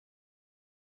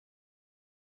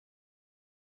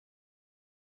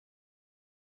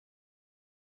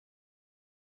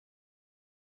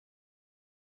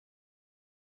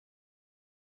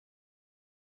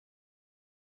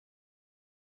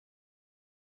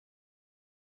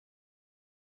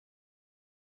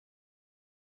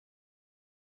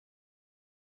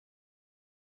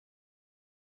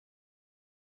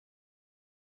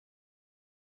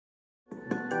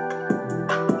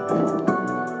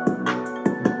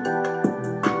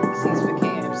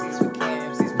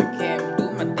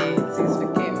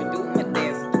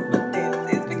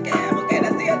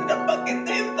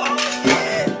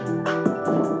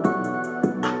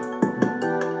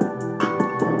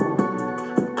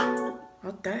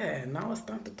about that. Now it's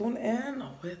time to tune in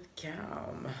with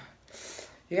Cam.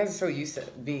 You guys are so used to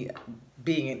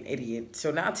being an idiot.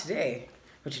 So now today,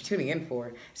 what you're tuning in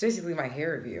for is basically my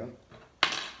hair review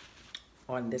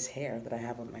on this hair that I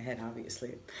have on my head,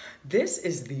 obviously. This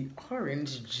is the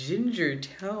orange ginger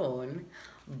tone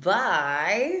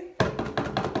by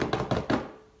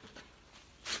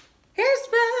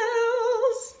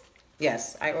Hairspells.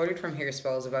 Yes, I ordered from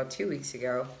Hairspells about 2 weeks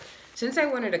ago. Since I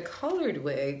wanted a colored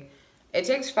wig, it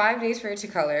takes 5 days for it to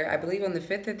color. I believe on the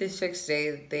 5th or the 6th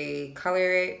day, they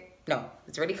color it. No,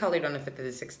 it's already colored on the 5th or the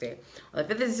 6th day. On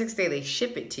the 5th or the 6th day, they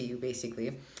ship it to you,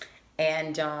 basically.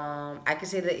 And I could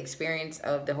say the experience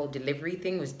of the whole delivery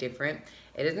thing was different.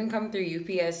 It doesn't come through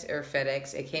UPS or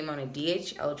FedEx. It came on a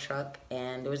DHL truck,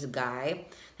 and there was a guy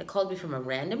that called me from a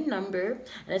random number,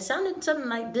 and it sounded something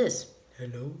like this.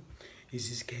 Hello, is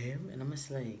this Cam? And I'm just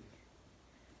like,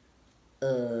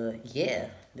 yeah,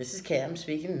 this is Cam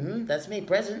speaking. That's me,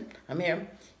 present. I'm here.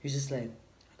 He's just like,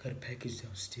 I got a package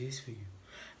downstairs for you.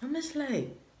 I'm just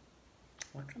like,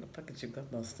 what kind of package you got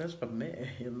downstairs for me,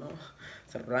 you know?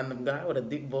 It's a random guy with a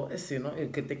deep voice, you know? You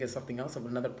could think of something else of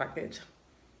another package.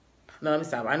 No, let me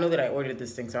stop. I know that I ordered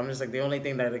this thing, so I'm just like, the only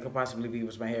thing that it could possibly be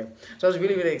was my hair. So I was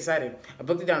really, really excited. I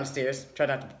booked it downstairs, tried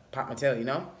not to pop my tail, you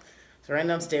know? So I ran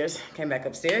downstairs, came back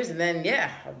upstairs, and then,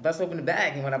 yeah, I bust open the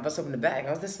bag. And when I bust open the bag,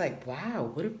 I was just like, wow,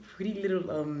 what a pretty little,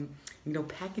 you know,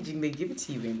 packaging they give it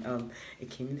to you in. It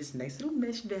came in this nice little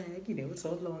mesh bag, you know, it's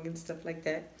all long and stuff like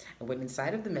that. I went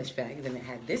inside of the mesh bag, and then it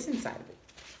had this inside of it.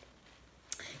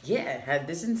 Yeah, it had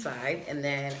this inside, and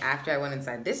then after I went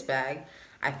inside this bag,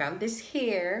 I found this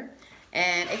hair,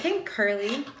 and it came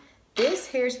curly. This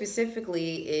hair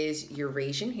specifically is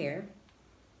Eurasian hair.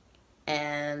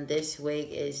 And this wig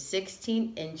is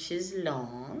 16 inches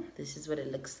long. This is what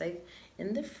it looks like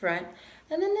in the front.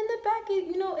 And then in the back,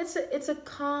 you know, it's a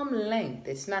calm length.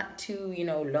 It's not too, you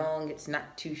know, long. It's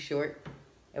not too short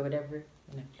or whatever.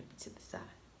 And I flip it to the side.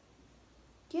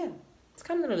 Yeah, it's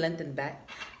kind of a little length in the back.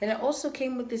 And it also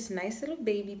came with this nice little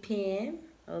baby pin.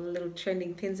 All the little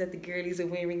trending pins that the girlies are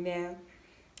wearing now.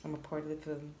 I'm a part of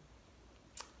the,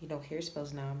 you know,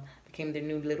 Hairspells now. Became their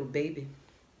new little baby.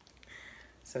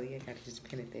 So yeah, gotta just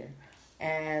pin it there.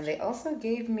 And they also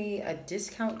gave me a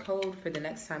discount code for the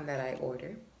next time that I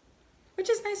order, which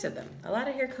is nice of them. A lot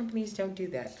of hair companies don't do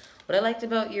that. What I liked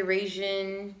about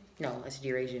Eurasian, no, I said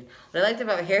Eurasian. What I liked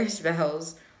about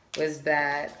Hairspells was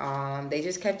that they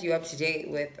just kept you up to date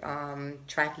with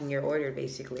tracking your order,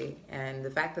 basically. And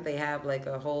the fact that they have like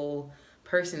a whole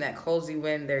person that calls you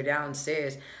when they're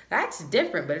downstairs, that's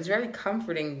different, but it's very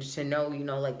comforting to know, you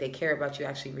know, like they care about you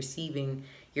actually receiving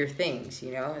your things,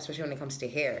 you know, especially when it comes to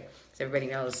hair, because everybody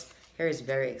knows hair is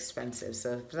very expensive.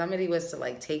 So if somebody was to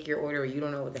like take your order or you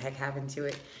don't know what the heck happened to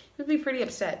it, you'd be pretty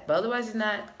upset. But otherwise than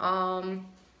that,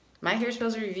 my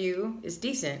Hairspells review is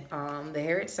decent. The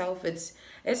hair itself, it's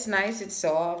nice, it's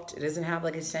soft, it doesn't have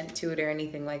like a scent to it or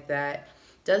anything like that.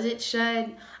 Does it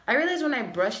shed? I realized when I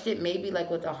brushed it, maybe like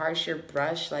with a harsher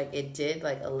brush, like it did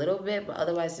like a little bit, but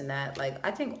otherwise than that, like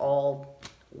I think all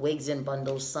wigs and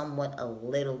bundles somewhat a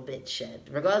little bit shed.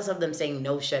 Regardless of them saying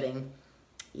no shedding,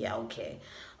 yeah, okay.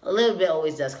 A little bit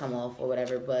always does come off or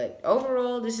whatever, but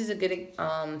overall, this is a good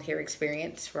hair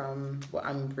experience from what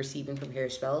I'm receiving from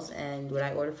Hairspells. And would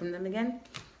I order from them again?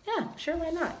 Yeah, sure,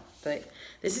 why not? But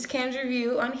this is Cam's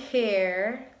review on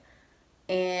hair.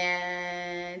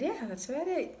 And yeah, that's about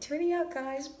it. Turning out,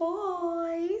 guys.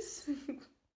 Boys.